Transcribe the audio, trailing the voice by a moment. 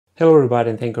Hello everybody,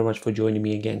 and thank you very much for joining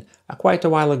me again. Quite a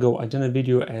while ago I did a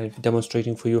video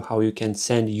demonstrating for you how you can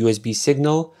send USB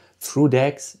signal through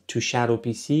DeX to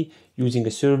ShadowPC using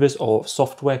a service or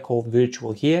software called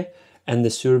Virtual Here and the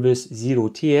service Zero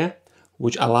Tier,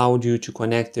 which allowed you to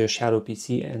connect the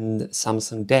ShadowPC and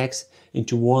Samsung DeX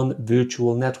into one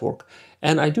virtual network.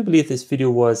 And I do believe this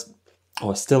video was,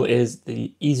 or still is,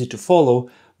 easy to follow,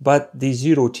 but the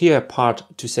Zero Tier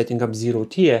part to setting up Zero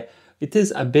Tier, it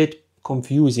is a bit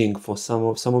confusing for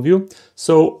some of you.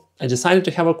 So I decided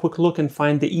to have a quick look and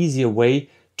find the easier way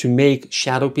to make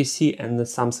ShadowPC and the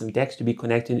Samsung DeX to be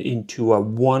connected into a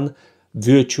one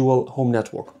virtual home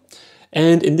network.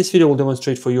 And in this video, I'll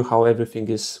demonstrate for you how everything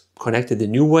is connected the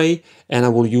new way. And I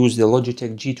will use the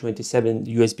Logitech G27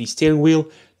 USB steering wheel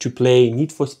to play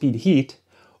Need for Speed Heat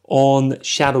on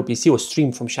ShadowPC or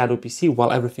stream from ShadowPC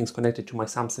while everything's connected to my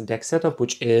Samsung DeX setup,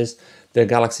 which is the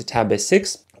Galaxy Tab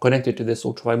S6 connected to this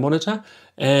ultrawide monitor.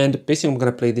 And basically I'm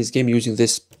going to play this game using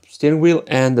this steering wheel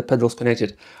and the pedals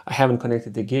connected. I haven't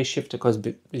connected the gear shifter because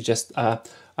it's just I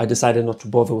decided not to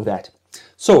bother with that.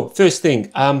 So first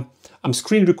thing, I'm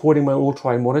screen recording my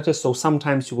ultrawide monitor, so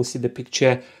sometimes you will see the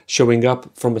picture showing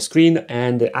up from a screen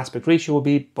and the aspect ratio will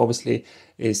be, obviously,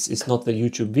 it's not the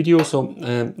YouTube video, so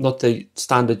not the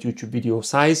standard YouTube video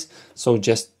size. So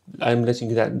just I'm letting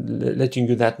you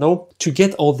that know. To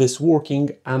get all this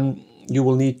working, you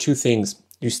will need two things.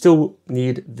 You still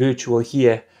need Virtual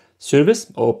Here service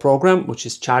or program, which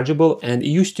is chargeable. And it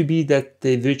used to be that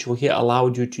the Virtual Here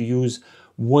allowed you to use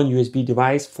one USB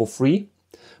device for free.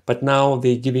 But now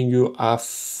they're giving you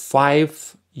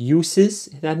 5 uses,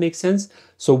 if that makes sense.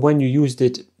 So when you used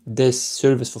this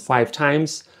service for 5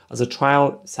 times as a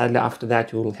trial, sadly after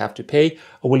that you will have to pay.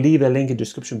 I will leave a link in the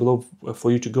description below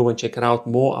for you to go and check it out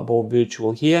more about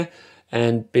Virtual Here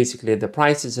and basically the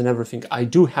prices and everything. I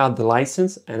do have the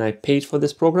license and I paid for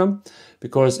this program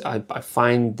because I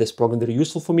find this program very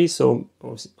useful for me, so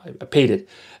I paid it.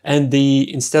 And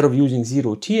instead of using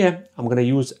Zero Tier, I'm going to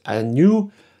use a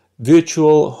new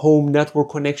virtual home network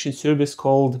connection service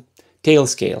called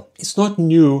TailScale. It's not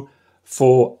new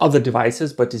for other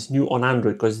devices, but it's new on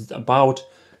Android because about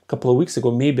a couple of weeks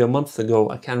ago, maybe a month ago,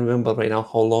 I can't remember right now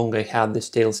how long I had this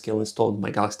TailScale installed in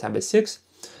my Galaxy Tab S6,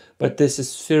 but this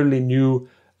is fairly new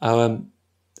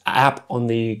app on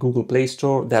the Google Play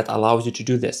Store that allows you to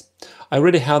do this. I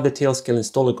already have the TailScale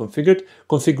installed and configured.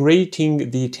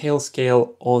 Configuring the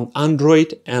TailScale on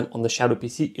Android and on the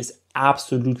ShadowPC is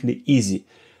absolutely easy.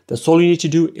 That's all you need to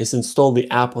do is install the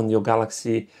app on your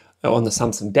Galaxy, on the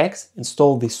Samsung DeX,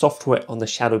 install the software on the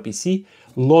ShadowPC,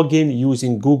 log in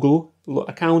using Google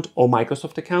account or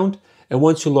Microsoft account, and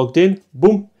once you're logged in,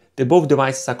 boom, both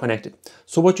devices are connected.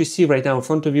 So what you see right now in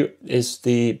front of you is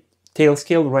the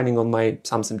TailScale running on my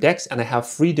Samsung DeX, and I have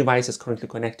 3 devices currently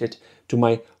connected to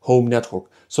my home network.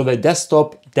 So the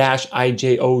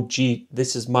desktop-IJOG,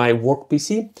 this is my work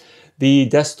PC. The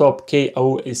desktop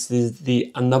KO is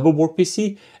the another work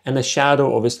PC, and the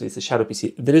Shadow, obviously, it's a Shadow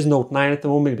PC. There is Note 9 at the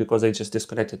moment because I just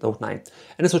disconnected Note 9.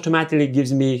 And this automatically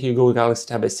gives me, here you go, Galaxy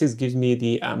Tab S6, gives me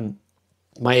the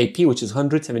my IP, which is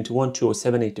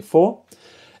 171.207.84.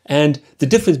 And the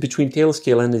difference between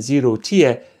TailScale and the Zero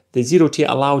Tier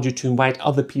allowed you to invite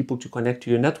other people to connect to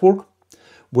your network,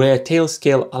 where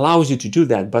TailScale allows you to do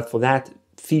that, but for that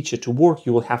feature to work,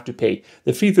 you will have to pay.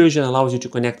 The free version allows you to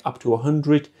connect up to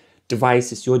 100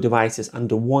 devices, your devices,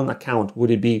 under one account.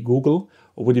 Would it be Google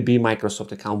or would it be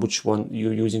Microsoft account, which one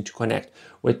you're using to connect?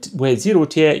 Where Zero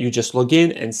Tier, you just log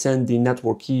in and send the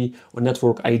network key or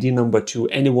network ID number to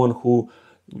anyone who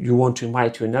you want to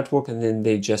invite to a network, and then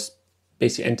they just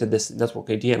basically enter this network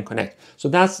ID and connect. So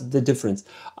that's the difference.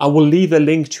 I will leave a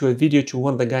link to a video to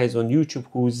one of the guys on YouTube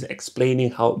who's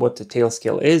explaining what the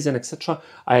TailScale is and etc.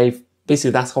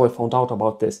 Basically, that's how I found out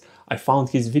about this. I found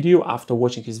his video. After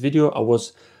watching his video, I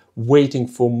was waiting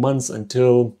for months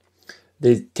until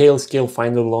the TailScale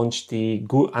finally launched the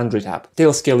Android app.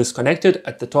 TailScale is connected.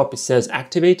 At the top it says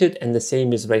activated, and the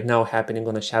same is right now happening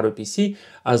on a ShadowPC.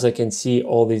 As I can see,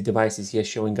 all these devices here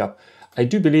showing up. I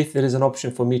do believe there is an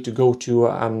option for me to go to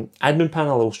admin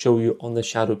panel. I will show you on the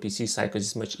ShadowPC side because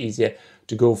it's much easier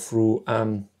to go through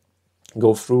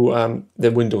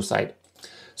the Windows side.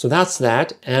 So that's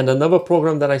that. And another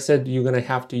program that I said you're going to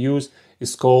have to use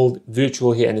is called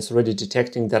Virtual Here, and it's already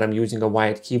detecting that I'm using a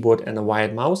wired keyboard and a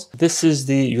wired mouse. This is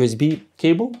the USB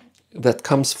cable that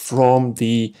comes from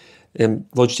the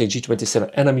Logitech G27,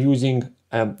 and I'm using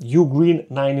Ugreen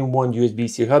 9-in-1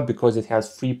 USB-C hub because it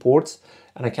has 3 ports,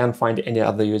 and I can't find any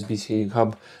other USB-C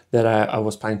hub that I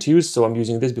was planning to use. So I'm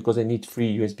using this because I need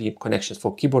 3 USB connections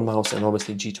for keyboard, mouse, and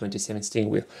obviously G27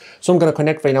 steering wheel. So I'm going to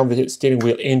connect right now the steering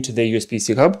wheel into the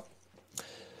USB-C hub.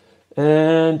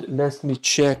 And let me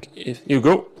check if, here you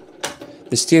go,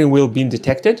 the steering wheel being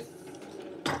detected.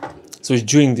 So it's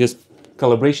doing this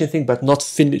calibration thing, but not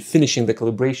finishing the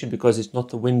calibration because it's not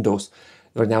the Windows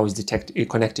right now is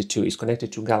connected to. It's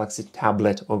connected to Galaxy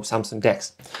tablet or Samsung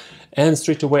DeX. And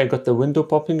straight away I got the window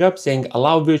popping up saying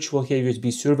allow virtual here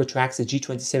USB server to access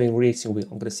G27 racing wheel.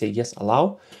 I'm going to say yes,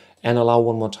 allow, and allow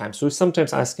one more time. So it's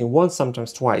sometimes asking once,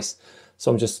 sometimes twice.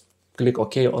 So I'm just click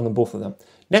OK on both of them.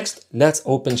 Next, let's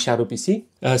open ShadowPC.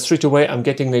 Straight away I'm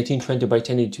getting 1920 by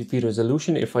 1080p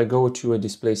resolution. If I go to a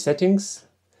display settings,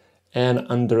 and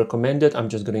under recommended, I'm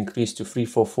just going to increase to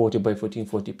 3440 by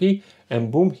 1440p,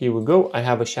 and boom, here we go. I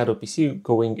have a ShadowPC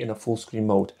going in a full screen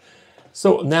mode.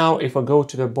 So now if I go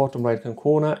to the bottom right hand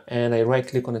corner and I right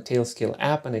click on the TailScale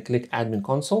app and I click admin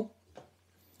console,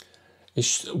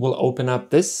 it will open up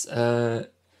this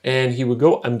and here we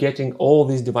go. I'm getting all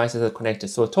these devices that are connected.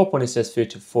 So the top one, it says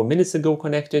 34 minutes ago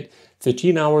connected,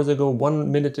 13 hours ago,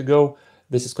 1 minute ago.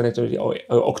 This is connected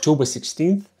October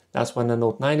 16th. That's when the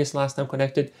Note 9 is last time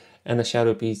connected, and the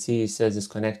ShadowPC says it's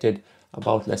connected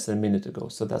about less than a minute ago.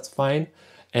 So that's fine.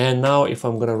 And now if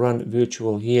I'm gonna run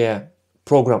virtual here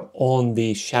program on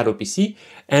the ShadowPC,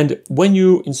 and when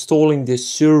you're installing this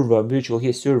server, virtual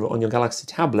here server on your Galaxy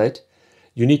tablet,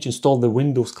 you need to install the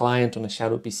Windows client on a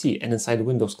ShadowPC. And inside the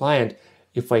Windows client,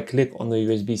 if I click on the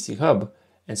USB-C hub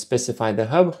and specify the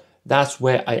hub, that's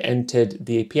where I entered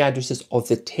the IP addresses of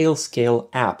the TailScale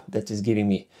app that is giving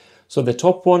me. So the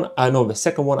top one, the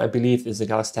second one I believe is the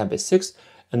Galaxy Tab S6,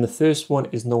 and the first one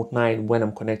is Note 9. When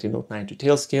I'm connecting Note 9 to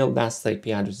TailScale, that's the IP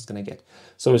address it's gonna get.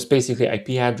 So it's basically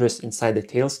IP address inside the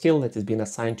TailScale that has been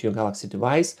assigned to your Galaxy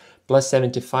device, plus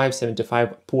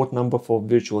 75 port number for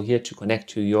virtual here to connect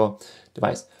to your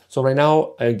device. So right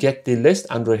now I get the list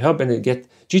Android Hub, and I get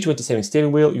G27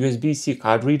 steering wheel, USB-C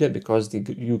card reader because the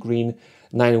Ugreen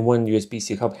 9-in-1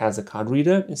 USB-C hub has a card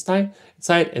reader inside,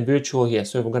 and virtual here.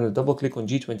 So if I'm going to double click on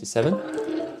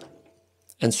G27,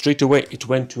 and straight away it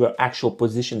went to an actual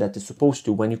position that is supposed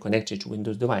to when you connect it to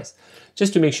Windows device.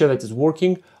 Just to make sure that it's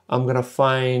working, I'm going to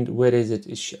find, where is it?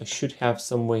 I should have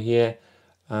somewhere here.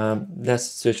 Let's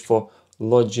search for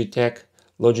Logitech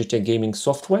gaming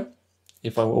software.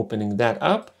 If I'm opening that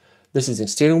up, this is a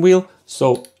steering wheel.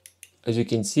 So as you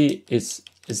can see, it's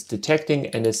detecting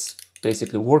and it's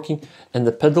basically working. And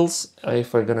the pedals,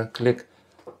 if we're gonna click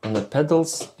on the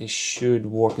pedals, it should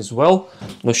work as well.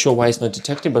 Not sure why it's not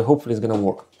detecting, but hopefully it's gonna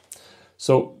work.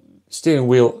 So steering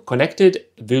wheel connected,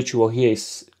 virtual here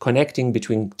is connecting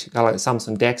between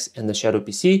Samsung DeX and the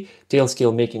ShadowPC,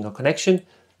 TailScale making a connection.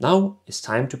 Now it's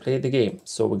time to play the game.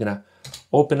 So we're gonna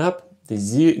open up the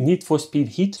Need for Speed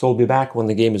Heat. So I'll be back when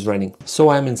the game is running. So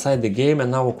I'm inside the game, and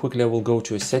now quickly I will go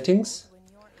to settings,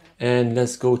 and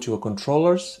let's go to a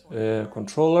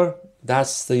controller.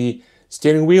 That's the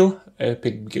steering wheel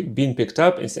being picked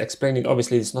up. It's explaining,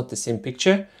 obviously it's not the same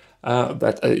picture,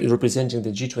 but representing the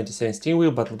G27 steering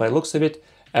wheel, but by looks of it,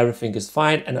 everything is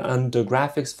fine. And under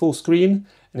graphics, full screen,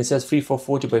 and it says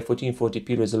 3440 by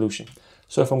 1440p resolution.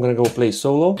 So if I'm gonna go play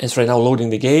solo, it's right now loading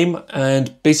the game,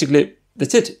 and basically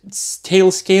that's it. It's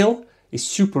TailScale. It's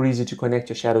super easy to connect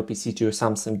your ShadowPC to your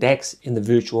Samsung DeX in the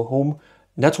virtual home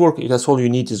network. That's all you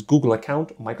need is Google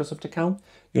account or Microsoft account.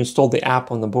 You install the app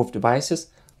on both devices,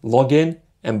 log in,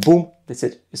 and boom, that's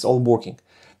it. It's all working.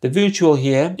 The virtual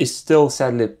here is still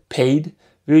sadly paid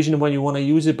version when you want to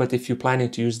use it, but if you're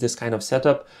planning to use this kind of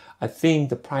setup, I think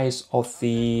the price of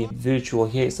the virtual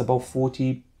here is about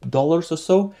 $40 or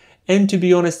so. And to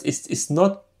be honest, it's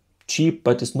not cheap,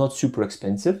 but it's not super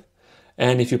expensive.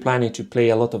 And if you're planning to play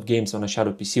a lot of games on a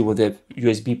ShadowPC with the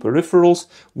USB peripherals,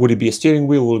 would it be a steering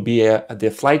wheel, will it be the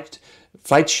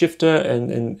flight shifter,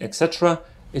 and etc.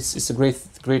 It's a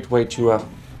great way to.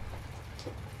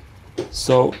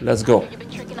 So let's go.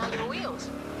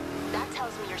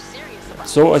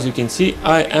 So as you can see,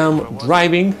 I am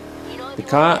driving the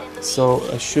car, so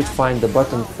I should find the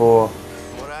button for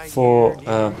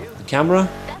the camera,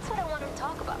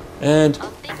 and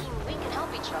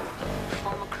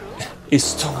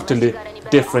it's totally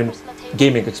different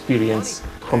gaming experience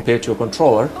compared to a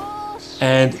controller.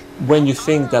 And when you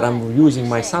think that I'm using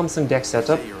my Samsung DeX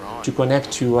setup to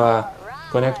connect to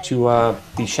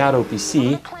the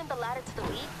ShadowPC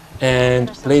and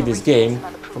play this game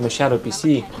from a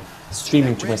ShadowPC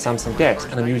streaming to my Samsung DeX,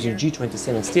 and I'm using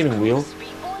G27 steering wheel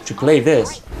to play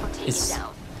this, it's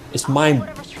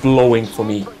mind-blowing for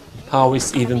me how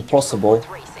it's even possible,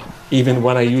 even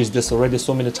when I use this already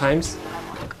so many times.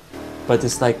 But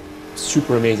it's like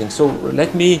super amazing. So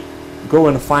let me go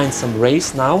and find some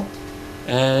race now,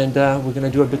 and we're gonna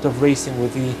do a bit of racing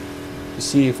with to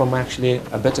see if I'm actually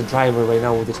a better driver right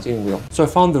now with the steering wheel. So I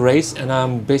found the race, and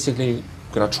I'm basically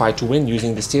gonna try to win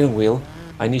using the steering wheel.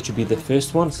 I need to be the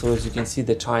first one. So as you can see,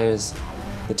 the tire is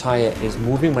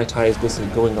moving. My tire is basically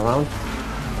going around.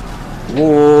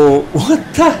 Whoa,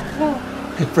 what the hell?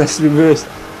 I pressed reverse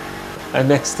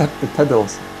and I stuck the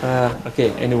pedals.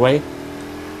 Okay, anyway,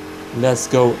 let's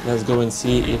go and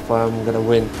see if I'm gonna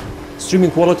win.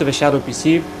 Streaming quality of a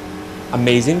ShadowPC,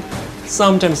 amazing.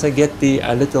 Sometimes I get the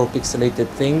little pixelated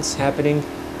things happening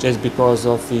just because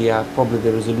of the probably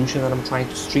the resolution that I'm trying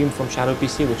to stream from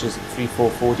ShadowPC, which is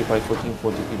 3440 by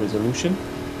 1440p resolution.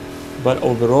 But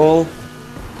overall,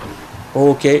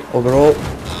 okay, overall,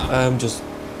 I'm just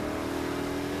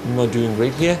not doing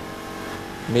great here.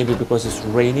 Maybe because it's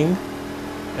raining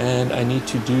and I need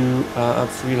to do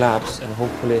 3 laps and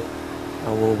hopefully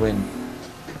I will win.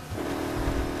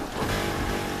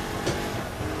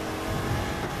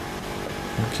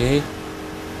 Okay.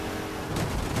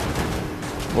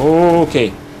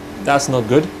 Okay, that's not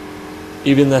good.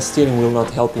 Even the steering wheel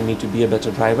not helping me to be a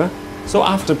better driver. So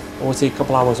after, I would say, a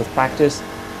couple hours of practice,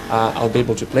 I'll be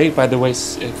able to play. By the way,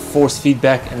 force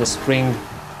feedback and the spring,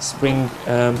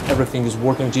 everything is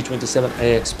working on G27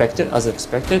 as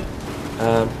expected.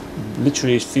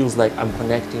 Literally, it feels like I'm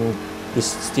connecting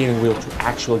this steering wheel to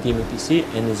actual gaming PC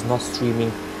and is not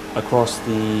streaming across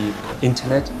the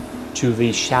internet to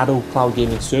the Shadow Cloud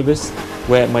Gaming service,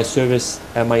 where my service,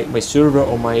 my server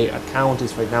or my account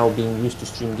is right now being used to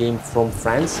stream game from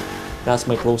France. That's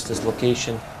my closest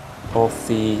location of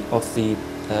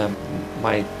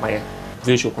my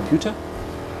virtual computer.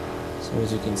 So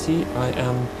as you can see, I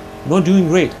am not doing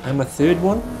great. I'm a third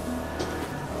one.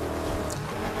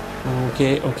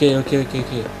 Okay.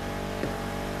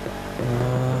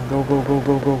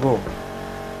 Go.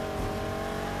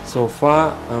 So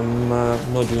far, I'm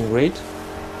not doing great.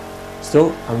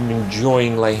 Still, I'm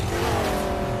enjoying like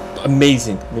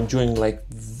amazing. I'm enjoying like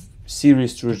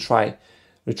serious to retry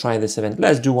this event.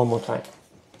 Let's do one more time.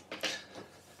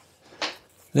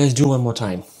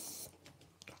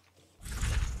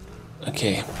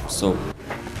 Okay, so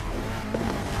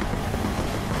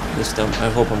this time I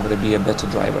hope I'm gonna be a better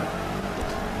driver.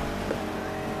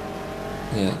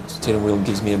 Yeah, steering wheel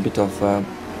gives me a bit of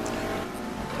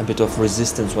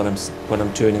resistance when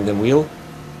I'm turning the wheel.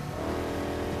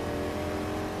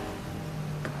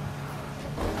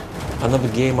 Another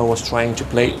game I was trying to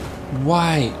play.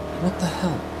 Why? What the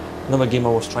hell? Another game I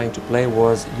was trying to play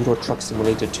was Euro Truck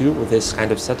Simulator 2 with this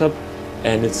kind of setup,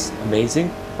 and it's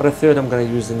amazing. But a third, I'm gonna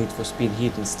use the Need for Speed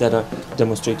Heat instead of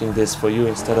demonstrating this for you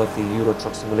instead of the Euro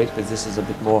Truck Simulator, because this is a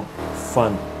bit more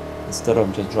fun instead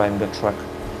of just driving a truck.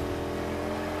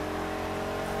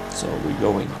 So we're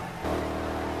going.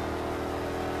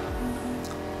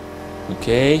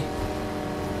 Okay.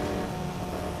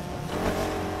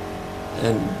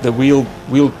 And the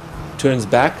wheel turns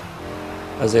back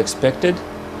as I expected.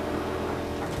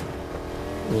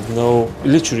 With no,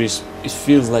 literally, it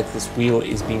feels like this wheel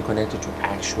is being connected to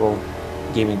actual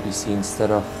gaming PC instead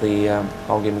of the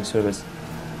cloud gaming service.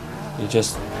 It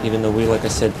just, even the wheel, like I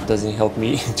said, doesn't help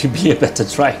me to be a better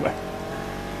driver.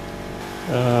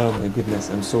 Oh my goodness,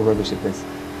 I'm so rubbish at this.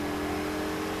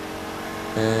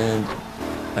 And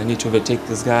I need to overtake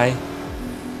this guy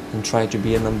and try to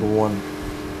be a #1.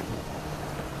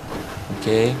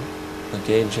 Okay,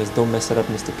 just don't mess it up,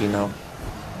 Mr. P now.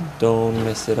 Don't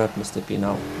mess it up, Mr. P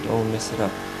now. Don't mess it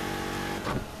up.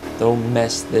 Don't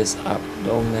mess this up.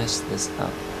 Don't mess this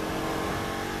up.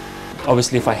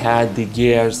 Obviously, if I had the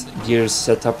gears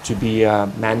set up to be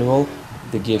manual,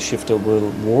 the gear shifter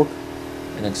will work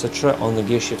and etc. On the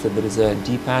gear shifter, there is a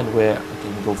D-pad where I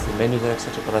can go through menus and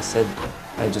etc. But I said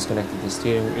I just connected the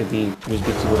steering, the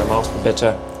USB keyboard and mouse for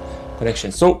better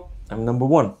connection. So I'm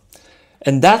 #1.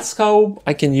 And that's how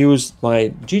I can use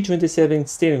my G27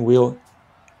 steering wheel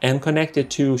and connect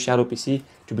it to ShadowPC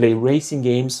to play racing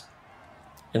games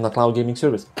in the cloud gaming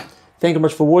service. Thank you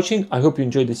much for watching. I hope you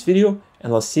enjoyed this video,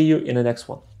 and I'll see you in the next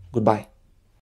one. Goodbye.